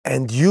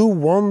And you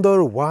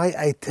wonder why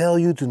I tell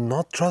you to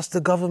not trust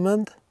the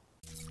government?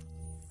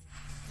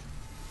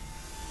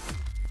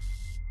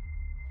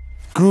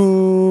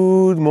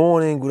 Good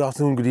morning, good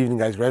afternoon, good evening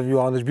guys, wherever you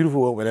are in this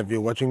beautiful world, whenever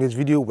you're watching this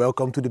video,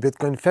 welcome to the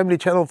Bitcoin family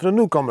channel for the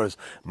newcomers.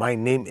 My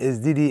name is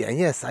Didi and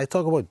yes, I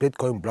talk about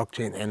Bitcoin,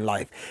 blockchain and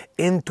life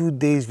in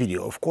today's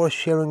video. Of course,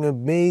 sharing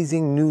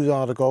amazing news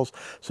articles,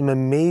 some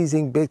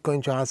amazing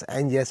Bitcoin charts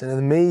and yes, an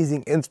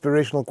amazing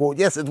inspirational quote.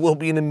 Yes, it will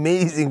be an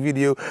amazing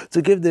video,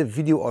 so give the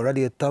video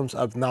already a thumbs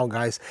up now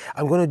guys.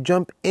 I'm going to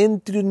jump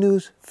into the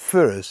news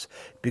first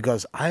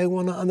because I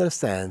want to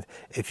understand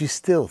if you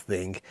still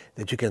think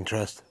that you can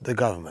trust the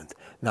government.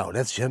 Now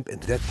let's jump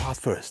into that part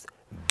first.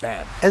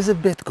 Bam! As a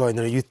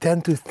Bitcoiner, you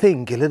tend to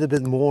think a little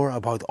bit more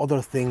about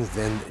other things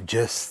than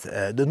just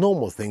the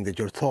normal thing that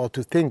you're taught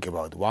to think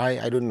about. Why?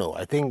 I don't know.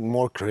 I think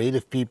more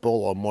creative people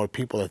or more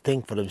people that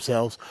think for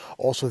themselves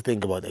also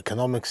think about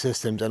economic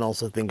systems and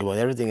also think about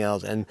everything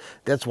else, and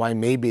that's why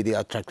maybe they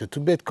are attracted to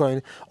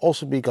Bitcoin,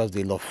 also because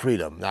they love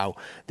freedom. Now,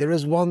 there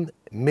is one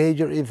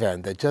major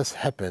event that just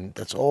happened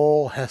that's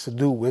all has to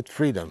do with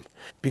freedom,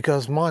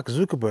 because Mark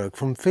Zuckerberg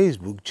from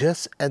Facebook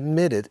just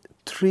admitted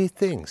three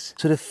things.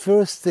 So the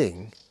first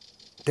thing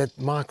that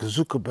Mark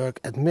Zuckerberg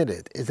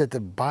admitted is that the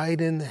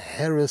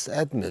Biden-Harris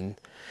admin,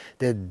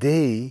 that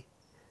they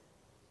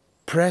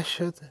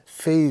pressured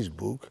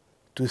Facebook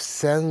to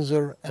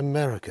censor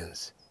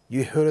Americans.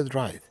 You heard it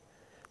right.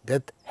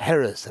 That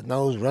Harris, that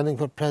now is running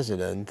for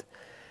president,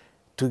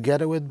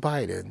 together with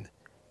Biden,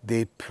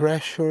 they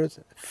pressured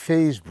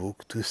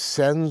Facebook to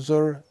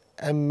censor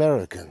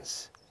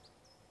Americans.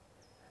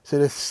 So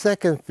the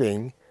second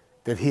thing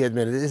that he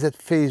admitted is that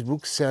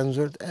Facebook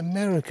censored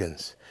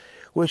Americans,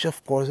 which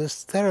of course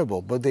is terrible,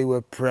 but they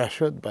were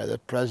pressured by the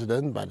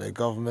president, by the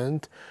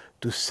government,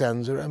 to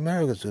censor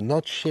Americans, to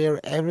not share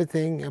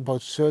everything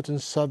about certain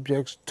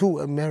subjects to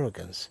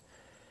Americans.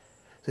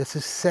 That's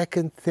the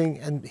second thing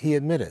and he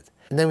admitted.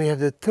 And then we have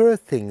the third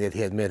thing that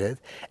he admitted,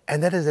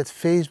 and that is that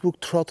Facebook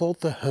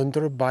throttled the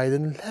Hunter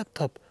Biden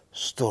laptop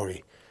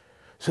story.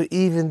 So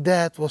even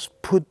that was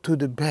put to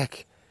the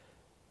back.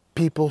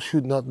 People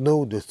should not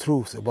know the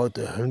truth about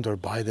the Hunter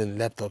Biden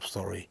laptop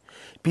story.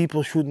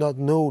 People should not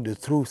know the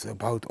truth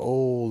about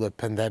all the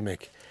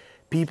pandemic.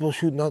 People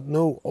should not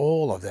know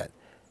all of that.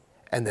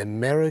 And the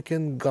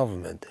American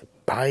government,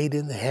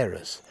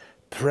 Biden-Harris,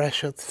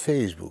 pressured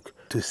Facebook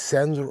to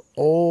censor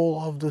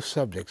all of the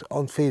subjects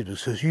on Facebook.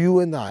 So you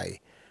and I,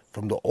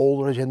 from the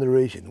older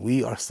generation,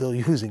 we are still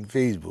using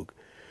Facebook.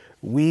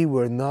 We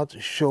were not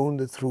shown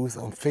the truth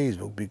on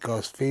Facebook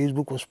because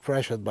Facebook was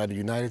pressured by the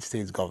United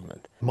States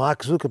government.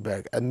 Mark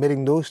Zuckerberg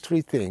admitting those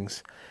three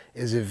things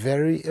is a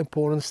very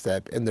important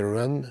step in the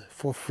run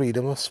for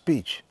freedom of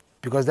speech,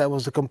 because that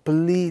was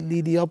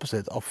completely the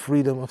opposite of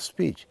freedom of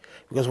speech.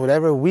 Because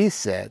whatever we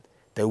said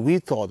that we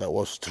thought that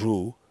was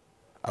true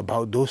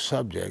about those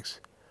subjects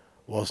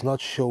was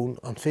not shown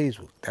on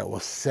Facebook. That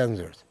was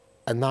censored.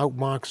 And now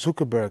Mark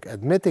Zuckerberg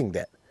admitting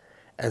that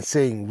and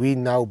saying we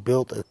now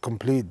built a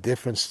complete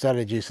different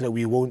strategy so that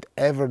we won't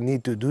ever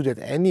need to do that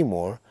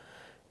anymore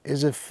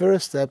is a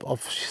first step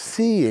of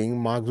seeing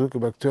Mark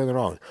Zuckerberg turn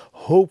around.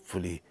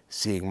 Hopefully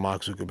seeing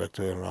Mark Zuckerberg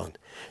turn around.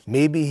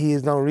 Maybe he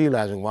is now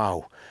realizing,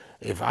 wow,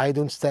 if I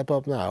don't step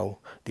up now,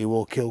 they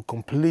will kill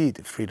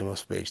complete freedom of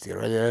speech. They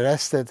already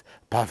arrested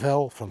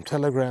Pavel from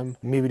Telegram.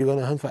 Maybe they're going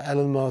to hunt for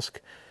Elon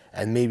Musk.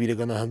 And maybe they're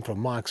going to hunt for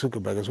Mark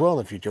Zuckerberg as well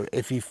in the future,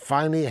 if he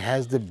finally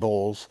has the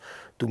balls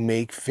to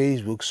make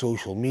Facebook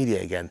social media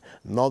again.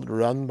 Not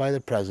run by the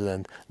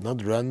president,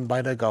 not run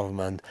by the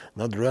government,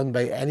 not run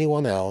by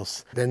anyone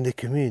else than the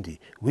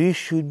community. We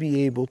should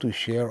be able to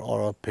share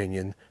our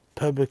opinion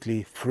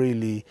publicly,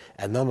 freely,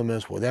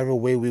 anonymous, whatever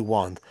way we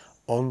want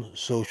on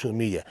social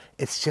media.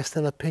 It's just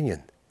an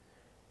opinion.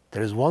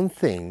 There is one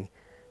thing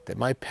that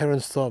my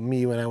parents taught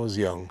me when I was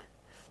young.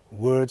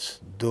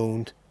 Words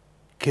don't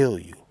kill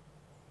you.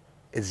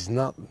 It's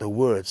not the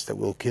words that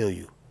will kill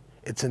you.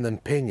 It's an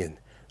opinion.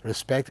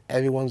 Respect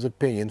everyone's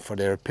opinion for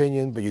their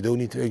opinion, but you don't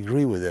need to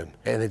agree with them.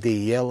 And if they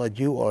yell at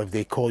you or if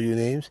they call you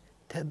names,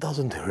 that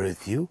doesn't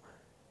hurt you.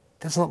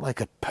 That's not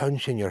like a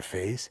punch in your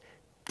face.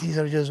 These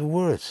are just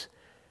words.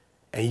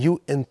 And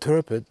you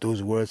interpret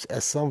those words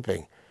as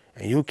something.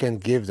 And you can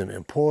give them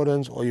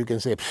importance, or you can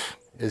say,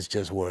 it's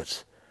just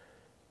words.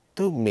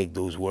 Don't make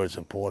those words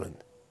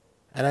important.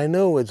 And I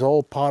know it's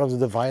all part of the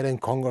divide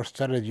and conquer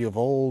strategy of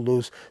all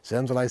those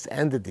centralized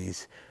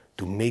entities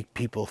to make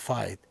people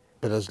fight.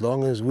 But as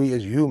long as we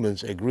as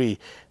humans agree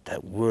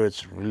that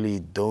words really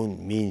don't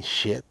mean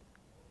shit,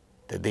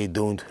 that they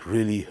don't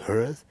really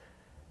hurt,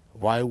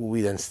 why would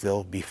we then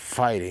still be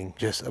fighting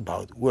just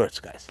about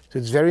words, guys? So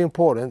it's very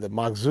important that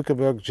Mark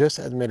Zuckerberg just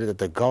admitted that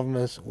the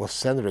government was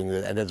censoring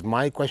it, and that's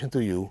my question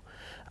to you.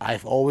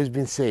 I've always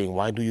been saying,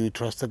 why do you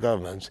trust the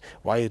governments?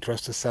 Why you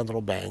trust the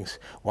central banks?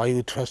 Why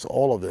you trust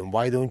all of them?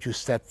 Why don't you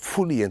step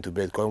fully into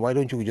Bitcoin? Why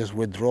don't you just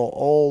withdraw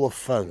all the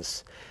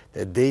funds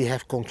that they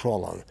have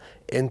control on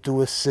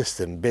into a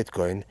system,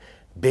 Bitcoin,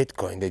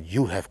 Bitcoin that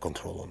you have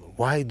control on?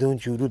 Why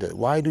don't you do that?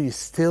 Why do you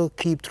still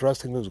keep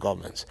trusting those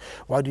governments?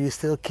 Why do you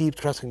still keep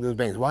trusting those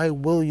banks? Why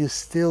will you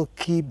still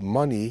keep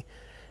money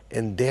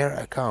in their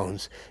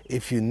accounts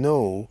if you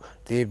know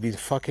they've been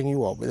fucking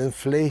you up with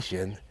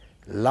inflation,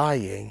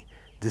 lying,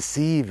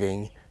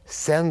 deceiving,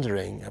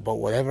 censoring about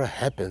whatever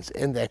happens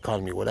in the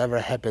economy, whatever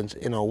happens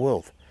in our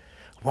world?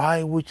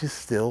 Why would you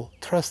still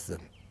trust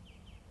them?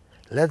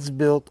 Let's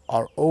build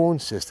our own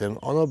system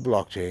on a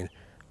blockchain,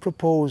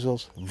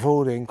 proposals,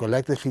 voting,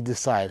 collectively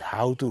decide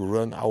how to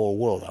run our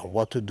world and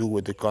what to do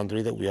with the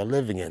country that we are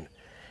living in.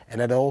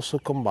 And that also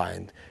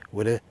combined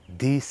with a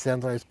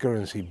decentralized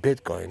currency,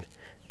 Bitcoin,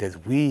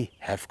 that we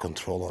have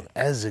control on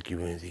as a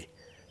community,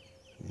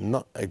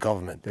 not a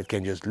government that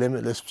can just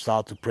limitless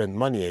start to print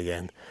money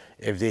again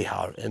if they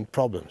are in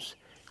problems.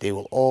 They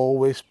will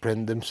always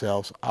print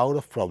themselves out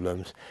of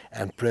problems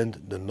and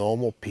print the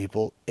normal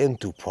people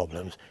into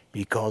problems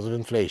because of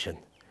inflation.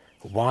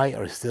 Why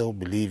are you still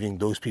believing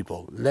those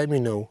people? Let me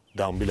know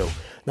down below.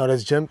 Now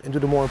let's jump into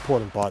the more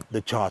important part,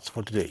 the charts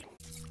for today.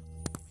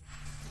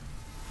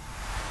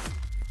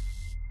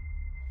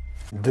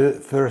 The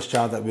first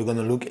chart that we're going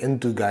to look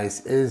into,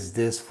 guys, is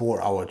this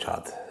 4-hour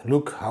chart.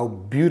 Look how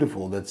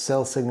beautiful that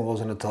sell signal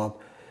was on the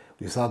top.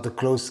 We start to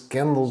close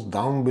candles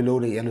down below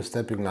the yellow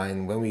stepping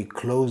line. When we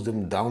close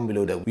them down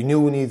below that, we knew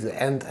we needed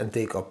to end and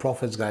take our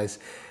profits, guys.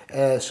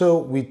 So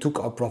we took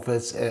our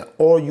profits,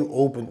 or you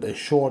opened a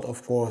short,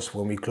 of course,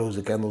 when we close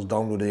the candles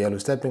down below the yellow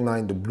stepping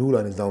line. The blue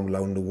line is down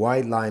below the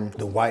white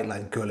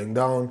line curling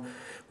down.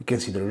 We can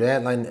see the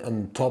red line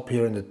on top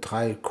here in the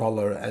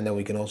tricolor, and then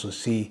we can also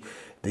see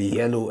the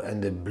yellow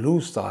and the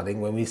blue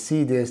starting. When we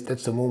see this,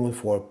 that's the moment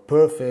for a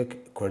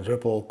perfect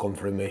quadruple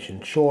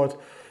confirmation short.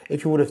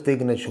 If you would have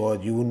taken a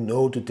short, you would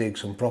know to take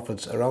some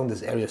profits around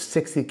this area of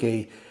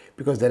 60k,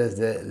 because that is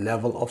the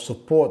level of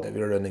support that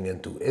we're running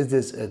into. Is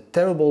this a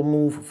terrible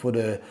move for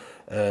the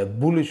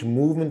bullish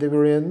movement that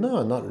we're in?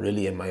 No, not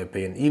really, in my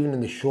opinion. Even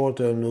in the short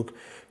term, look,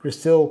 we're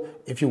still,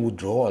 if you would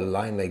draw a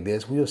line like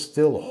this, we are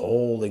still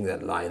holding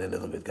that line a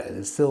little bit, guys.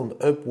 It's still an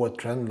upward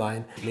trend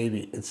line.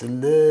 Maybe it's a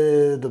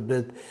little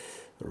bit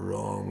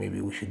wrong. Maybe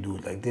we should do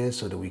it like this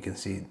so that we can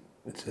see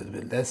it's a little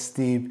bit less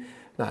steep.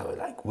 Now we're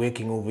like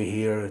waking over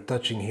here,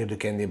 touching here the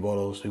candy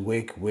bottles. We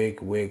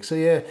wake. So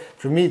yeah,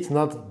 for me it's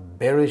not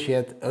bearish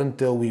yet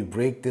until we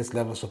break this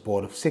level of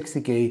support of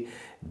 60k.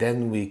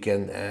 Then we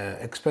can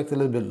expect a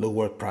little bit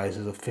lower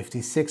prices of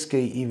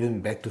 56k,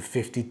 even back to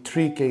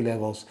 53k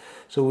levels.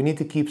 So we need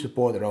to keep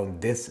support around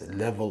this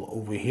level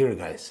over here,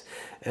 guys.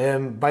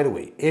 By the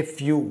way, if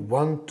you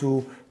want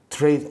to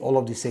trade all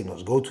of these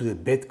signals, go to the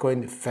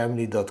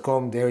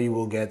bitcoinfamily.com. There you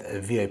will get a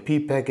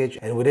VIP package,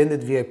 and within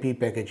that VIP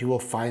package you will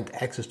find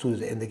access to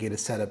the indicator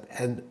setup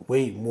and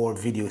way more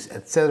videos,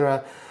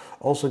 etc.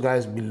 Also,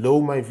 guys, below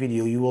my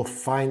video you will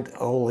find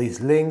all these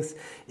links.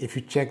 If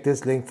you check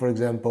this link, for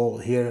example,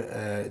 here,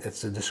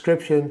 that's the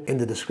description. In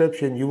the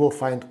description you will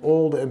find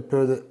all the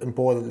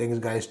important links,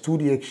 guys, to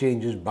the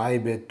exchanges,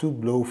 Bybit, to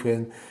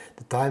Bluefin,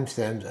 the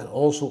timestamps, and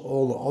also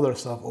all the other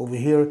stuff over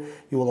here.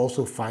 You will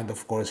also find,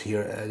 of course,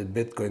 here the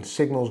Bitcoin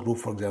signals group,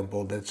 for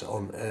example, that's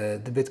on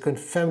the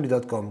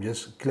bitcoinfamily.com.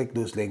 Just click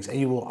those links and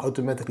you will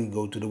automatically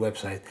go to the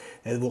website.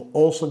 And it will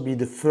also be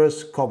the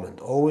first comment,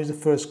 always the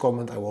first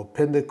comment. I will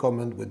pin the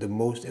comment with the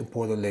most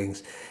important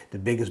links, the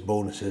biggest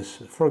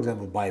bonuses, for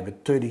example,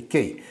 Bybit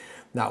 30k.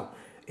 Now,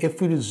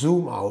 if we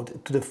zoom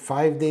out to the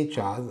 5-day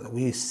chart,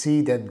 we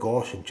see that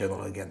Gaussian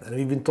channel again. And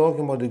we've been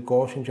talking about the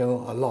Gaussian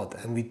channel a lot,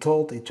 and we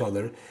told each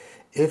other,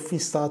 if we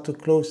start to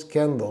close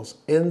candles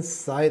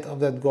inside of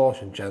that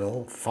Gaussian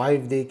channel,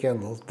 5-day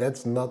candles,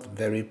 that's not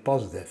very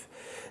positive.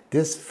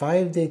 This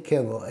 5-day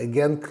candle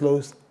again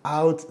closed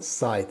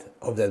outside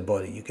of that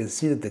body. You can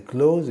see that the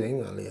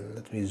closing,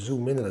 let me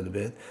zoom in a little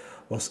bit,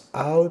 was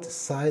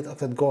outside of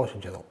that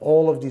Gaussian channel.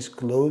 All of these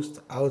closed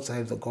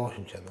outside of the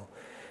Gaussian channel.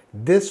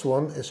 This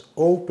one is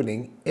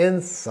opening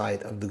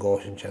inside of the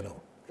Gaussian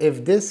channel.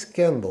 If this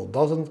candle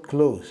doesn't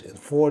close in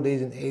 4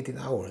 days and 18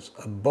 hours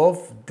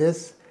above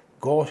this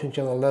Gaussian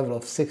channel level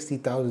of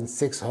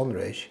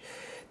 60,600-ish,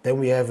 then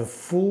we have a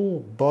full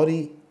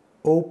body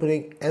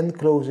opening and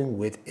closing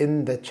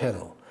within the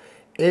channel.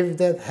 If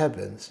that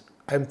happens,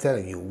 I'm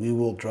telling you, we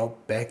will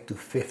drop back to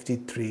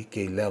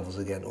 53k levels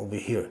again over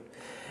here.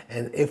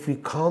 And if we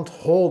can't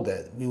hold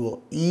that, we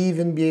will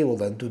even be able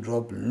then to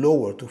drop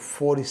lower to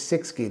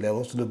 46k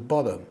levels to the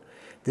bottom.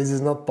 This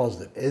is not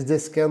positive. Is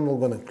this candle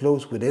going to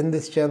close within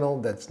this channel?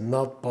 That's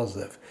not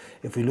positive.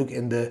 If we look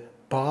in the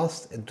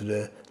past, into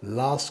the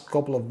last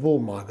couple of bull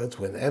markets,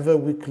 whenever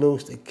we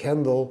closed a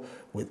candle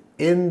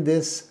within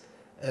this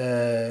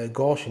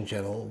Gaussian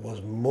channel,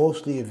 was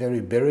mostly a very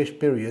bearish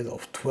period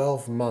of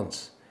 12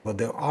 months. But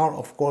there are,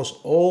 of course,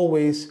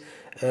 always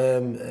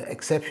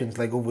exceptions,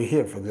 like over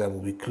here, for example.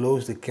 We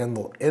closed the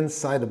candle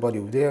inside the body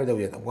over there. Then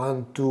we had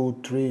 1,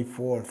 2, 3,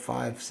 4,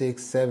 5,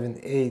 6, 7,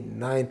 8,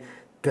 9,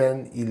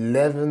 10,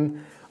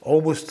 11,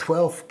 almost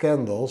 12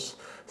 candles,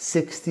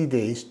 60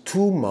 days,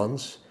 2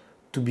 months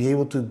to be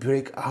able to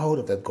break out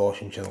of that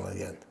Gaussian channel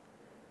again.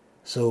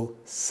 So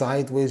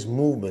sideways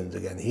movement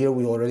again. Here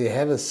we already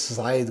have a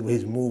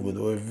sideways movement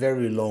over a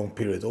very long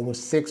period,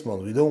 almost 6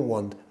 months. We don't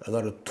want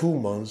another 2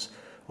 months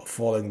of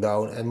falling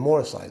down and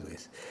more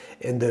sideways.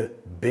 In the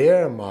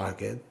bear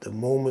market, the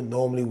moment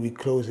normally we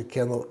close a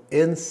candle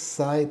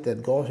inside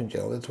that Gaussian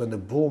channel, that's when the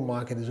bull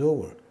market is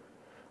over.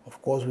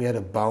 Of course, we had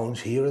a bounce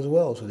here as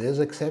well, so there's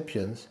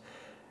exceptions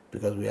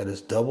because we had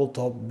this double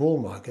top bull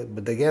market.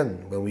 But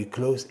again, when we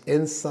closed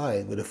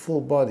inside with a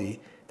full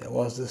body, that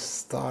was the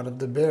start of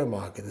the bear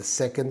market. The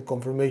second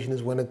confirmation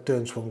is when it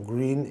turns from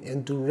green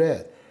into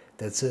red.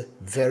 That's a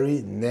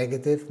very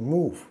negative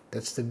move.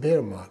 That's the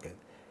bear market.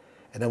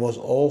 And I was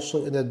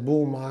also in that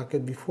bull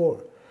market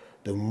before.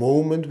 The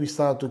moment we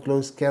started to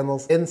close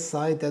candles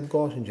inside that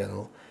Gaussian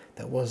channel,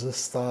 that was the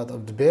start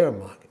of the bear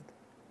market.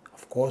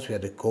 Of course, we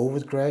had the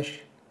COVID crash,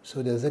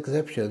 so there's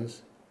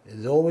exceptions.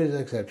 There's always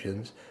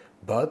exceptions,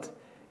 but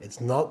it's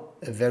not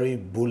a very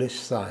bullish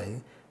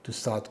sign to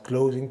start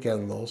closing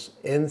candles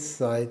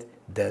inside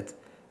that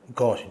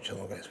Gaussian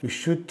channel, guys. We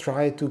should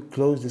try to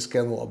close this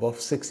candle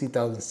above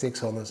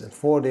 60,600 in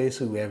 4 days,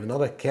 so we have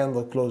another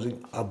candle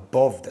closing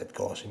above that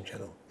Gaussian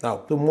channel.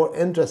 Now, the more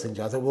interesting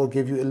chart that will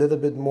give you a little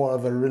bit more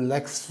of a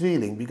relaxed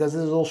feeling, because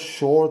this is all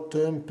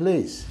short-term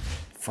plays,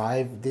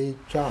 5-day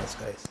charts,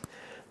 guys.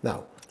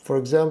 Now, for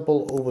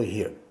example, over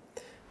here,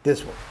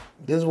 this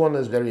one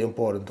is very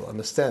important to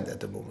understand at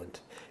the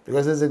moment,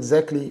 because it's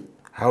exactly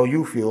how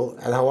you feel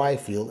and how I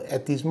feel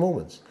at these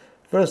moments.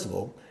 First of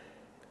all,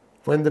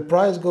 when the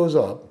price goes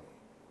up,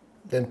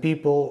 then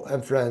people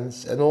and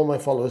friends and all my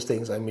followers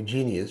think I'm a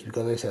genius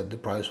because I said the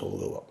price will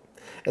go up.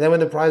 And then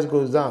when the price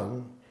goes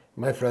down,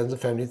 my friends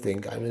and family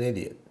think I'm an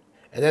idiot.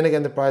 And then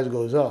again the price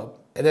goes up,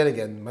 and then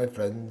again my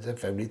friends and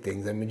family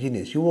think I'm a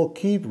genius. You will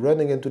keep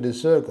running into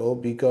this circle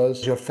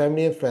because your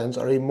family and friends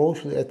are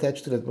emotionally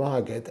attached to that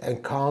market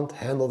and can't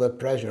handle the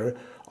pressure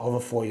of a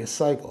 4-year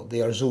cycle.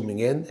 They are zooming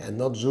in and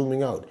not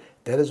zooming out.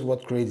 That is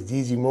what creates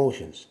these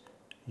emotions.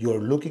 You're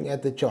looking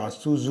at the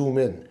charts to zoom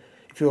in.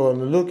 If you want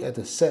to look at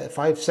the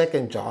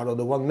 5-second chart or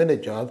the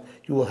 1-minute chart,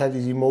 you will have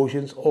these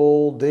emotions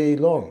all day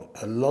long,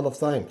 a lot of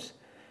times.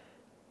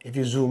 If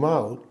you zoom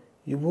out,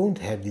 you won't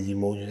have these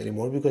emotions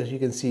anymore because you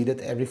can see that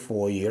every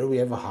 4 years we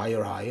have a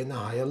higher high and a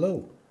higher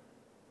low.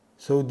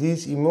 So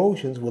these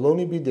emotions will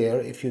only be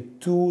there if you're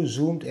too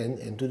zoomed in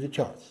into the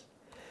charts.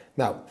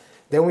 Now,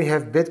 then we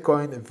have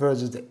Bitcoin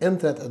versus the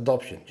internet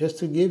adoption. Just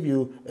to give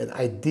you an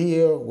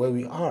idea where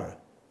we are.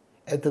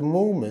 At the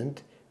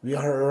moment, we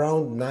are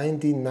around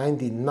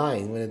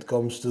 1999 when it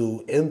comes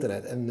to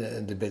internet and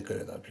the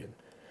Bitcoin adoption.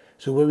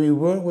 So where we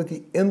were with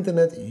the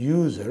internet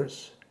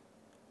users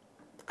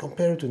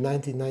compared to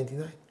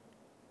 1999.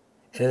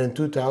 And in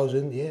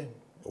 2000, yeah, it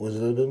was a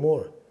little bit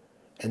more.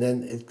 And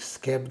then it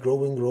kept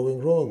growing.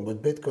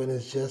 But Bitcoin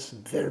is just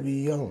very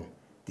young.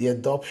 The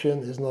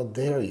adoption is not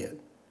there yet.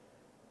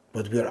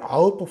 But we are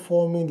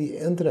outperforming the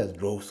internet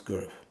growth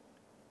curve.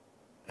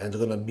 And it's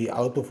going to be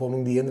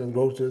outperforming the internet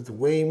growth curve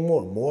way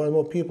more. More and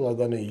more people are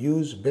going to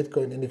use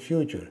Bitcoin in the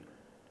future.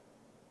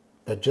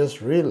 But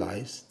just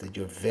realize that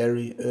you're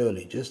very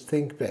early. Just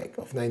think back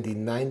of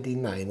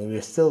 1999 when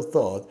we still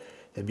thought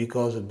that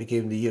because it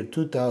became the year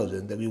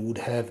 2000 that we would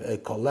have a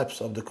collapse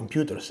of the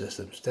computer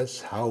systems.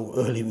 That's how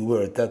early we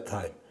were at that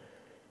time.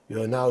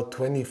 We are now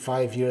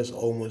 25 years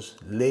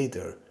almost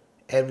later.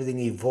 Everything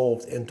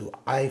evolved into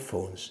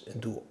iPhones,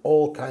 into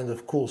all kinds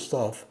of cool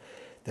stuff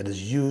that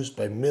is used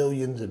by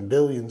millions and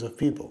billions of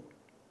people.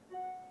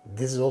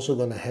 This is also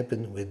going to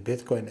happen with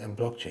Bitcoin and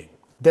blockchain.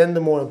 Then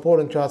the more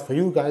important chart for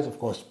you guys, of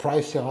course,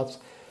 price charts.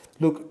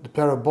 Look, the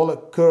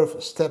parabolic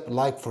curve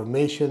step-like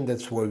formation,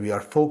 that's where we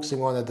are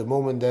focusing on at the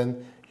moment.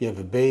 Then you have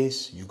a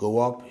base, you go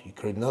up, you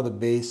create another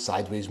base,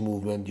 sideways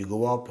movement, you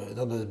go up,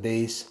 another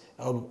base,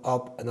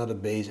 up, another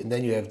base, and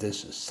then you have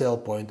this sell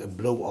point, a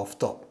blow off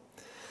top.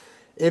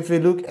 If we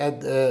look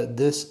at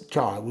this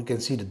chart, we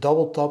can see the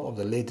double top of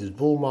the latest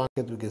bull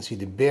market. We can see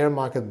the bear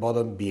market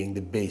bottom being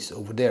the base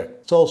over there.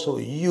 It's also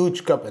a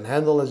huge cup and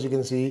handle, as you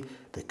can see,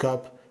 the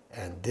cup,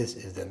 and this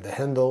is then the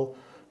handle.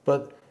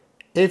 But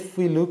if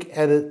we look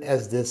at it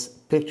as this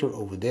picture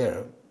over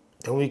there,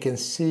 then we can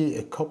see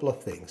a couple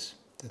of things.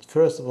 That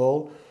first of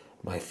all,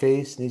 my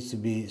face needs to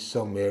be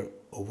somewhere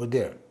over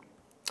there.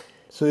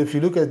 So if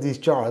you look at these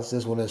charts,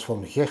 this one is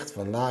from Geert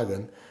van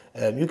Lagen,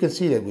 you can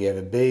see that we have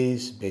a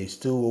base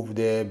 2 over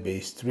there,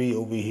 base 3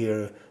 over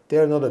here,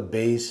 there another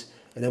base,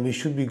 and then we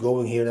should be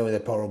going here now with a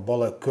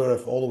parabolic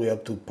curve all the way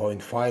up to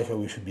 0.5 where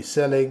we should be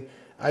selling.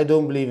 I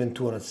don't believe in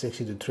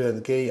 260 to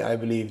 300k, I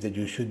believe that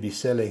you should be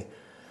selling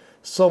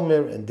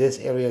somewhere in this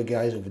area,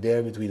 guys, over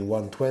there between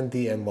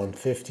 120 and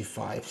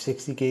 155,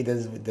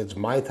 60k, that's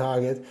my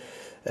target.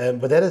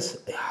 But that is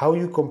how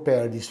you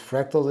compare these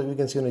fractals that we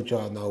can see on the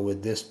chart now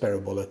with this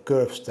parabolic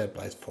curve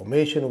stepwise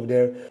formation over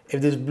there.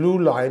 If this blue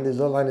line, this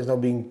line is now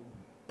being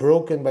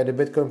broken by the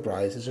Bitcoin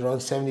price, it's around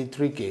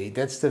 73k.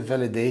 That's the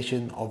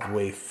validation of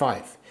wave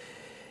 5.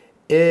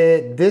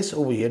 This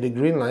over here, the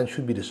green line,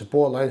 should be the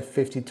support line,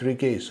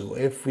 53k. So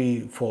if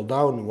we fall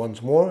down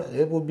once more,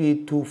 it will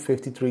be to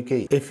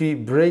 53k. If we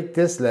break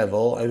this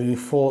level and we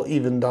fall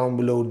even down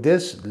below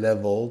this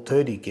level,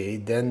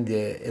 30k, then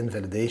the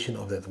invalidation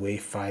of that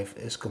wave 5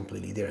 is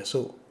completely there.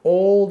 So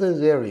all this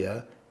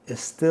area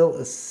is still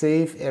a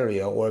safe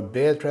area or a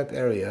bear trap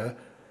area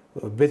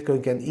where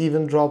Bitcoin can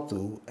even drop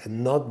to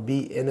and not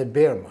be in a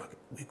bear market.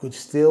 We could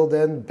still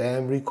then,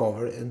 bam,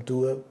 recover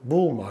into a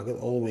bull market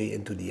all the way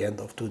into the end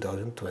of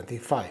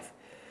 2025.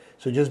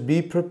 So just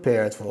be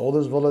prepared for all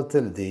this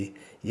volatility.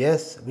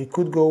 Yes, we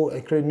could go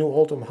and create a new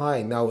all-time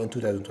high now in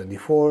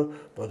 2024,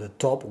 but the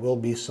top will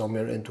be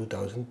somewhere in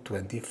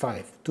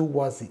 2025,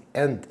 towards the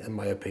end, in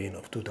my opinion,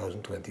 of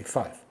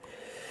 2025.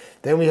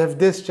 Then we have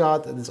this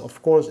chart, and it's of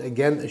course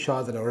again a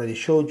chart that I already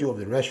showed you of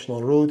the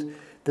rational route.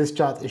 This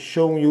chart is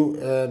showing you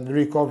the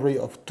recovery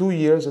of 2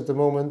 years at the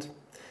moment.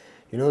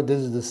 You know, this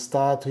is the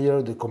start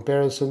here, the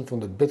comparison from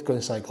the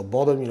Bitcoin cycle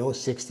bottom, you know,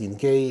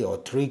 16K or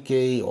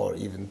 3K or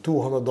even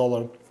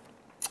 $200.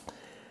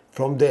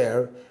 From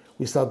there,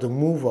 we start to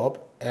move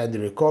up, and the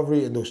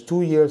recovery in those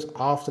 2 years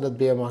after that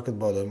bear market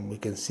bottom, we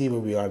can see where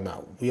we are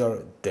now. We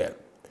are there.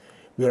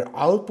 We are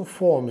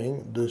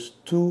outperforming those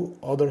 2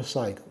 other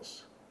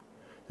cycles.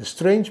 The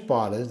strange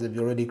part is that we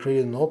already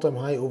created an all-time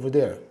high over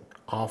there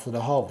after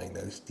the halving.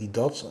 That is, the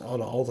dots are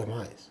the all-time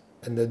highs.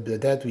 And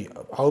that we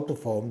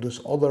outperformed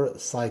those other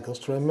cycles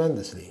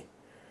tremendously.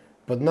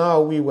 But now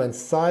we went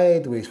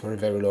sideways for a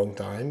very long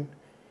time.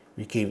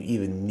 We came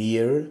even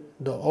near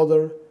the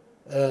other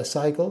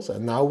cycles,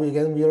 and now we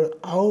are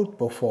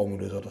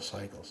outperforming those other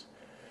cycles.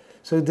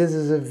 So this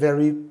is a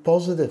very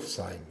positive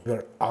sign. We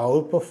are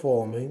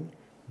outperforming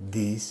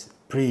these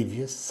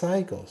previous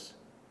cycles.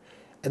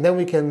 And then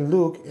we can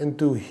look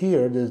into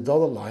here, this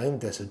dotted line.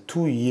 There's a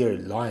 2-year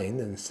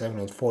line and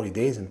 740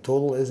 days in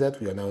total is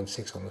that. We are now in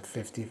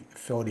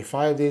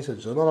 645 days, so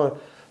it's another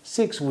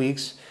 6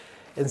 weeks.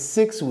 In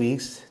 6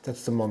 weeks,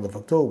 that's the month of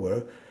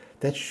October,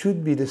 that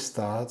should be the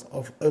start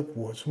of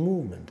upwards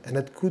movement. And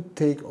that could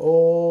take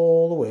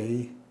all the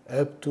way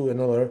up to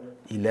another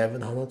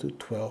 1100 to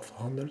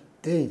 1200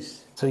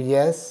 days. So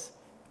yes,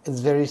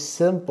 it's very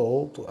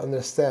simple to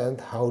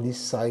understand how these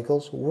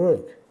cycles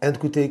work. And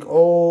could take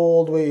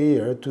all the way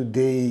here to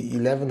day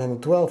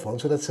 1100, 1200.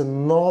 So that's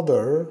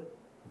another,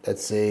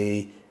 let's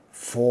say,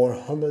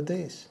 400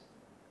 days.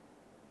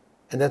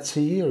 And that's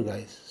a year,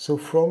 guys. So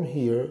from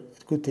here,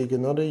 it could take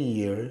another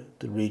year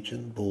to reach a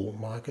bull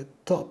market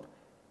top.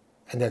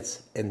 And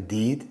that's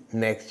indeed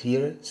next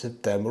year,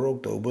 September,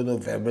 October,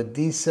 November,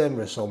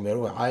 December, somewhere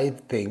where I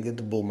think that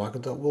the bull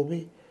market top will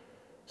be.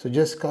 So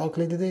just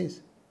calculate the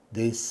days.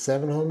 Day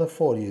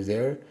 740 is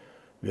there.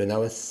 We are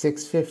now at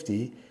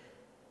 650.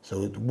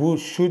 So it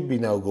should be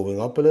now going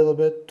up a little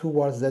bit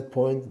towards that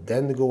point,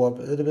 then go up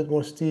a little bit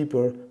more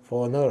steeper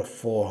for another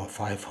 400 or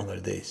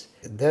 500 days.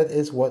 That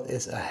is what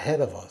is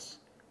ahead of us.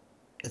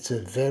 It's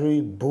a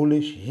very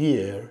bullish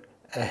year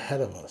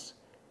ahead of us.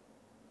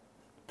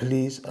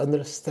 Please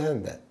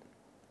understand that.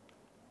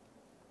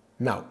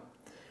 Now,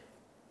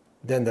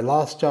 then the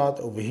last chart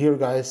over here,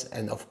 guys,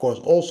 and of course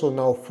also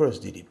now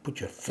first, Didi, put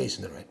your face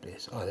in the right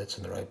place. Oh, that's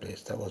in the right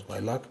place. That was my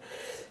luck.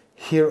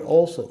 Here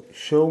also,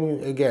 showing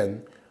you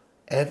again,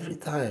 every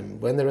time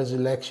when there is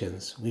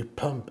elections, we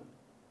pump.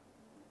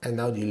 And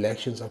now the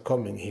elections are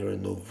coming here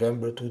in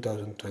November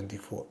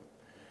 2024.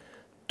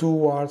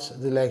 Towards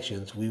the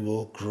elections, we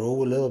will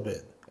grow a little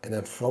bit. And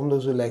then from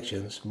those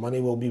elections, money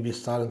will be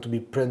starting to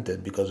be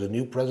printed because the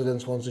new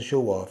president wants to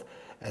show off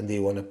and they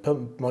want to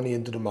pump money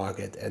into the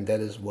market. And that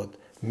is what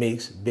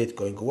makes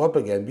Bitcoin go up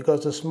again,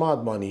 because the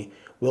smart money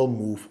will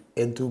move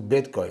into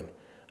Bitcoin,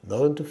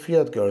 not into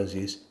fiat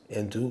currencies,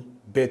 into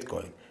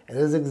Bitcoin. And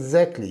that's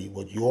exactly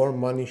what your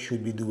money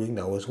should be doing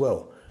now as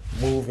well,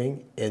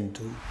 moving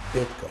into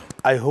Bitcoin.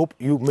 I hope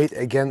you made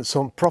again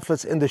some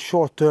profits in the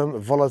short-term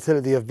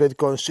volatility of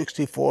Bitcoin,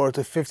 64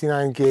 to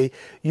 59K.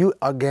 You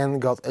again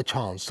got a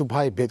chance to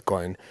buy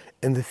Bitcoin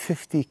in the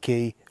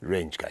 50K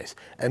range, guys.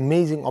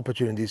 Amazing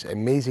opportunities,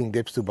 amazing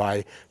dips to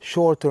buy.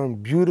 Short-term,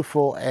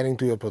 beautiful, adding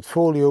to your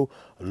portfolio.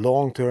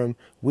 Long-term,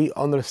 we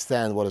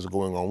understand what is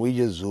going on. We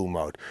just zoom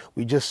out.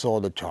 We just saw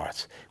the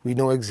charts. We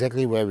know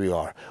exactly where we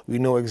are. We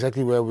know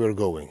exactly where we're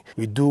going.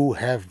 We do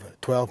have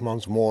 12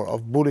 months more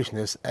of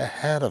bullishness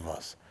ahead of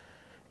us.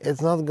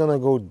 It's not going to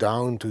go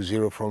down to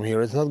zero from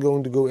here. It's not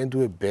going to go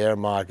into a bear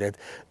market.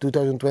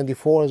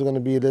 2024 is going to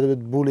be a little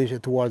bit bullish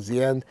towards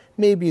the end.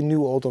 Maybe a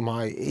new all-time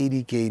high,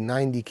 80K,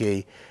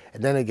 90K.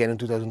 And then again in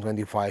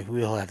 2025,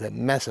 we'll have that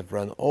massive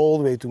run all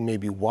the way to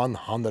maybe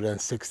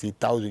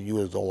 160,000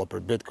 US dollar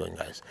per Bitcoin,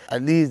 guys.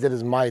 At least that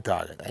is my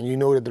target. And you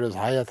know that there is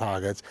higher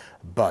targets,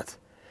 but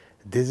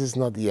this is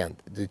not the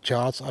end. The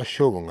charts are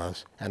showing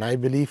us, and I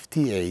believe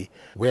TA,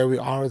 where we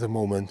are at the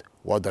moment,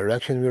 what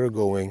direction we are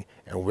going,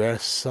 and where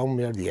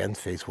somewhere the end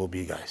phase will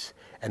be, guys.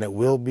 and it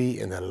will be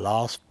in the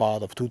last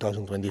part of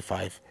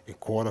 2025 in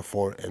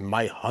Q4, in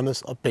my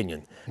honest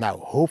opinion. Now,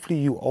 hopefully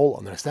you all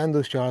understand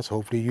those charts.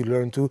 Hopefully you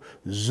learn to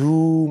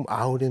zoom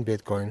out in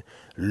Bitcoin,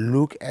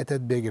 look at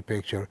that bigger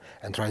picture,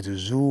 and try to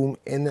zoom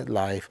in at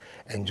life.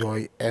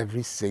 Enjoy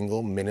every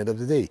single minute of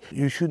the day.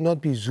 You should not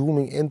be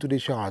zooming into the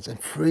charts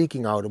and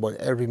freaking out about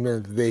every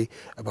minute of the day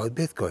about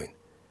Bitcoin.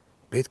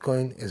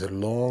 Bitcoin is a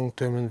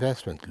long-term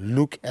investment.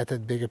 Look at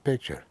that bigger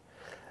picture.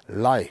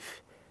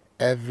 Life,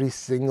 every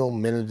single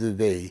minute of the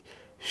day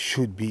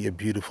should be a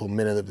beautiful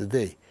minute of the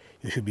day.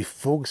 You should be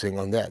focusing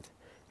on that.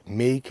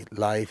 Make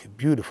life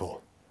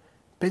beautiful.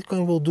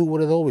 Bitcoin will do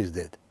what it always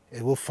did.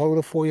 It will follow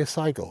the 4-year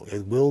cycle.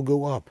 It will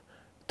go up.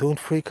 Don't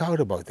freak out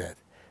about that.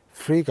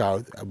 Freak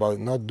out about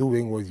not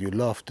doing what you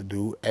love to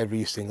do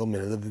every single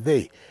minute of the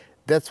day.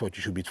 That's what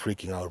you should be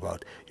freaking out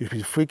about. You should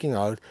be freaking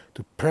out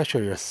to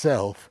pressure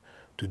yourself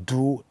to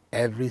do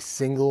every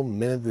single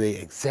minute of the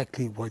day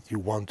exactly what you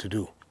want to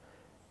do.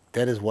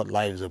 That is what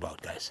life is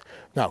about, guys.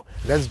 Now,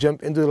 let's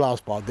jump into the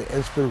last part, the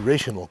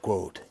inspirational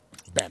quote.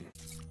 Bam.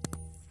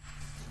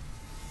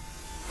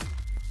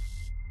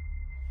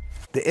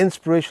 The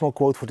inspirational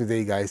quote for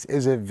today, guys,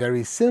 is a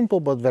very simple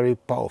but very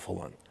powerful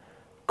one.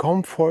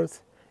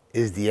 Comfort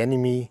is the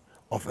enemy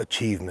of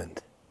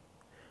achievement.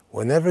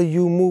 Whenever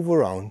you move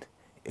around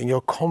in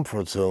your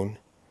comfort zone,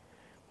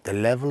 the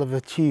level of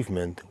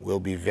achievement will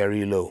be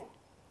very low.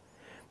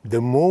 The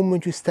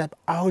moment you step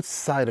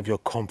outside of your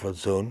comfort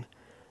zone,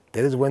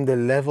 that is when the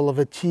level of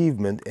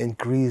achievement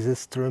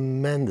increases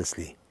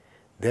tremendously.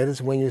 That is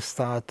when you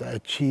start to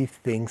achieve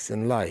things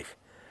in life.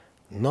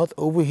 Not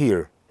over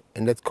here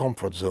in that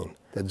comfort zone.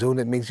 That zone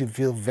that makes you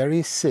feel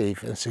very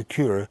safe and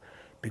secure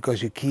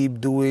because you keep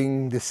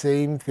doing the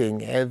same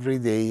thing every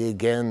day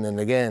again and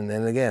again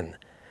and again.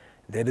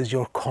 That is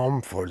your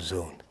comfort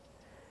zone.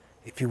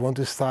 If you want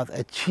to start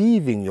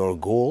achieving your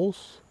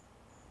goals,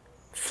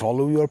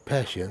 follow your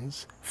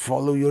passions,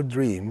 follow your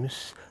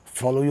dreams,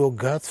 follow your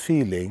gut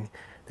feeling.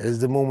 That is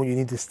the moment you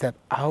need to step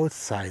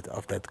outside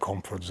of that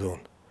comfort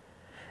zone.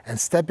 And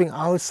stepping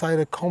outside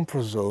a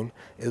comfort zone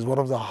is one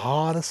of the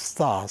hardest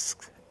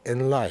tasks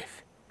in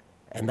life.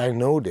 And I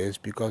know this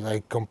because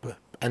I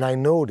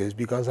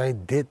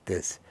did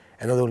this.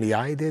 And not only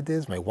I did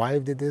this, my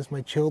wife did this,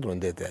 my children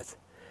did that.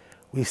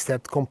 We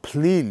stepped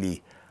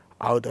completely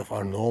out of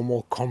our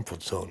normal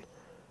comfort zone.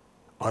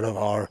 Out of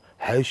our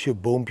huisje,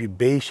 boompje,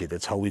 beestje,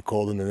 that's how we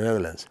call it in the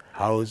Netherlands.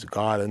 House,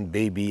 garden,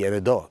 baby, and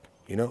a dog.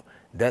 You know,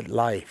 that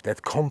life,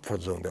 that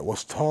comfort zone that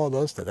was taught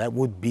us that that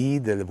would be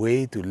the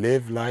way to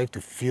live life,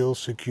 to feel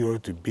secure,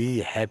 to be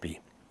happy.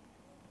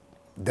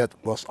 That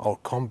was our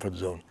comfort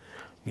zone.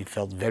 We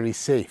felt very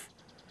safe.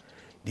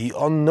 The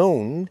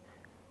unknown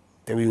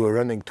that we were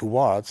running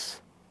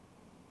towards,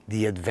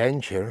 the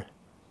adventure,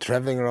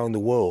 traveling around the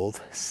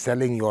world,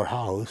 selling your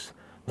house,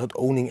 not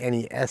owning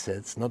any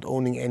assets, not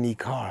owning any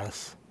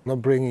cars,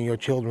 not bringing your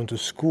children to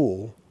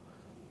school,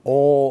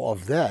 all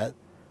of that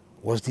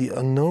was the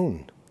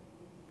unknown.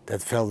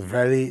 That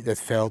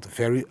felt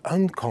very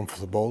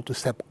uncomfortable to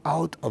step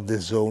out of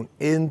this zone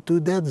into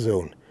that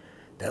zone.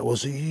 That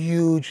was a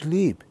huge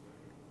leap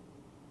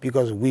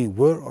because we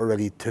were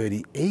already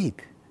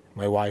 38,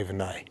 my wife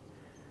and I.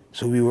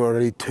 So we were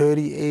already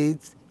 38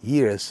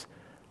 years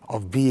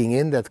of being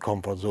in that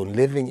comfort zone,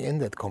 living in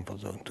that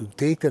comfort zone. To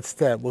take that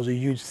step was a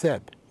huge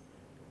step.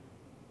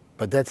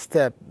 But that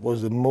step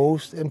was the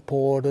most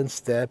important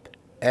step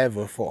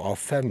ever for our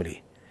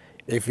family.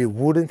 If we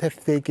wouldn't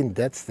have taken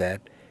that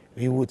step,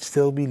 we would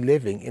still be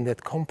living in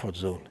that comfort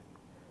zone.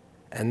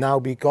 And now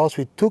because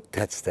we took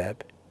that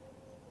step,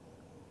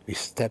 we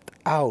stepped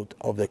out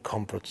of the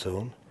comfort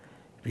zone,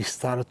 we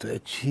started to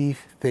achieve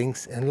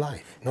things in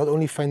life. Not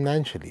only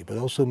financially, but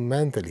also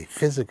mentally,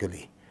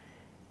 physically.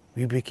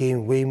 We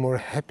became way more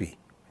happy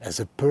as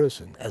a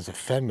person, as a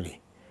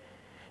family.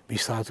 We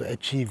started to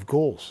achieve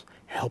goals,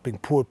 helping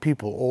poor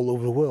people all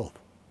over the world.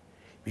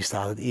 We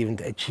started even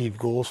to achieve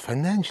goals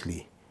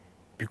financially,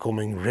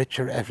 becoming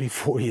richer every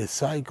 4-year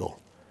cycle.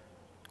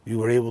 We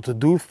were able to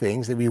do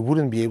things that we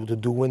wouldn't be able to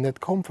do in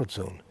that comfort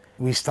zone.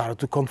 We started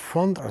to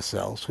confront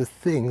ourselves with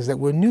things that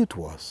were new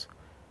to us.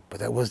 But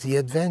that was the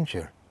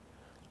adventure.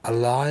 Our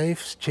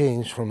lives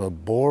changed from a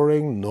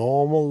boring,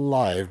 normal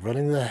life,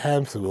 running the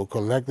hamster wheel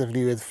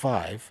collectively with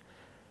 5,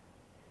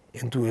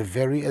 into a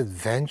very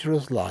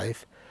adventurous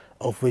life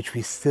of which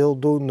we still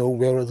don't know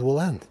where it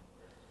will end.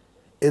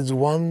 It's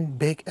one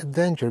big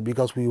adventure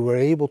because we were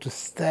able to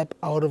step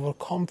out of our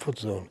comfort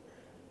zone.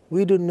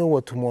 We don't know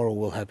what tomorrow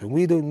will happen.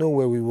 We don't know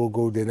where we will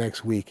go the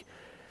next week.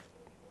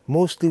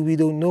 Mostly we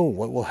don't know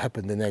what will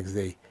happen the next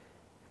day.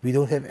 We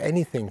don't have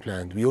anything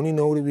planned. We only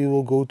know that we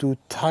will go to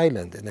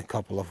Thailand in a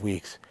couple of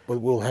weeks.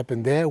 What will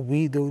happen there,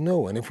 we don't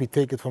know. And if we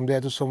take it from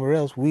there to somewhere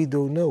else, we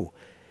don't know.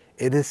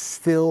 It is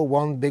still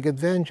one big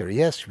adventure.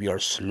 Yes, we are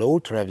slow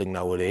traveling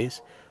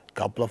nowadays. A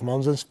couple of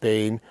months in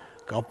Spain,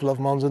 a couple of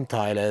months in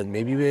Thailand,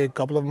 maybe a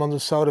couple of months in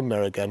South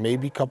America,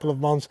 maybe a couple of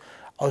months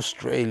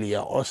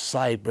Australia or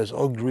Cyprus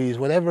or Greece,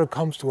 whatever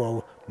comes to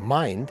our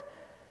mind.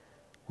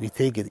 We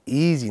take it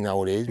easy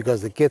nowadays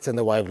because the kids and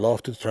the wife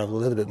love to travel a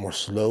little bit more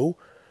slow,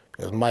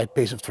 because my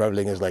pace of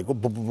traveling is like whoop,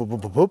 whoop, whoop,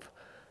 whoop, whoop, whoop.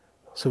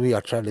 So we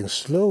are traveling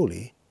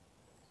slowly,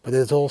 but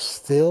it's all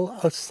still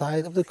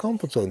outside of the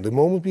comfort zone. The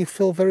moment we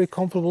feel very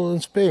comfortable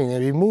in Spain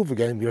and we move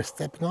again, we are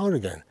stepping out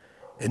again,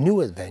 a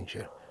new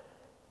adventure.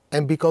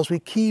 And because we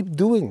keep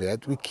doing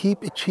that, we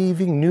keep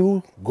achieving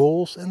new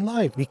goals in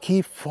life. We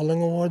keep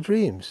following our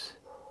dreams.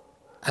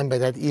 And by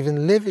that,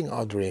 even living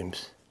our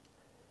dreams.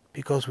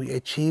 Because we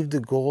achieve the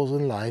goals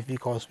in life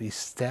because we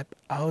step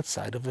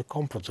outside of the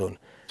comfort zone.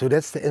 So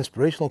that's the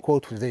inspirational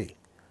quote for today.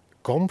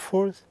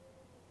 Comfort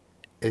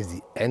is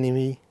the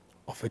enemy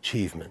of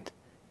achievement.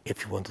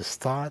 If you want to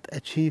start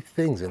achieve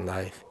things in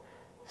life,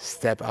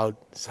 step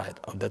outside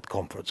of that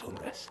comfort zone,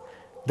 guys.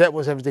 That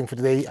was everything for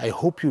today. I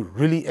hope you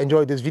really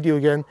enjoyed this video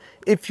again.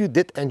 If you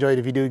did enjoy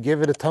the video,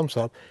 give it a thumbs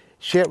up,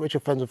 share it with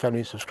your friends and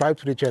family, subscribe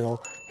to the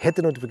channel, hit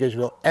the notification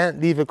bell, and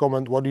leave a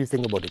comment. What do you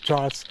think about the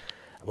charts,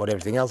 about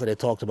everything else that I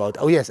talked about?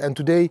 Oh yes, and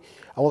today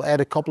I will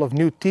add a couple of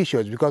new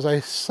t-shirts because I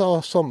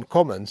saw some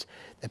comments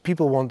that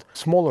people want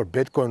smaller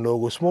Bitcoin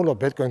logos, smaller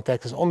Bitcoin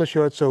taxes on the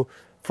shirt. So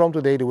from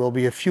today there will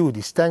be a few of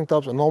these tank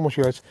tops and normal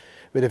shirts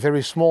with a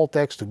very small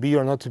text, to be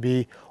or not to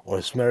be, or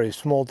a very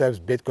small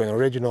text, Bitcoin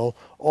original.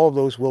 All of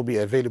those will be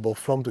available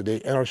from today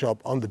in our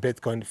shop on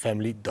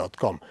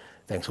thebitcoinfamily.com.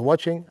 Thanks for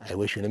watching. I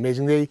wish you an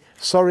amazing day.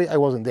 Sorry I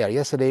wasn't there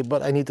yesterday,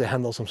 but I need to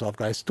handle some stuff,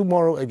 guys.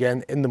 Tomorrow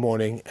again in the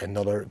morning,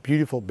 another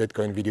beautiful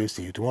Bitcoin video.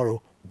 See you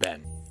tomorrow.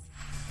 Bam.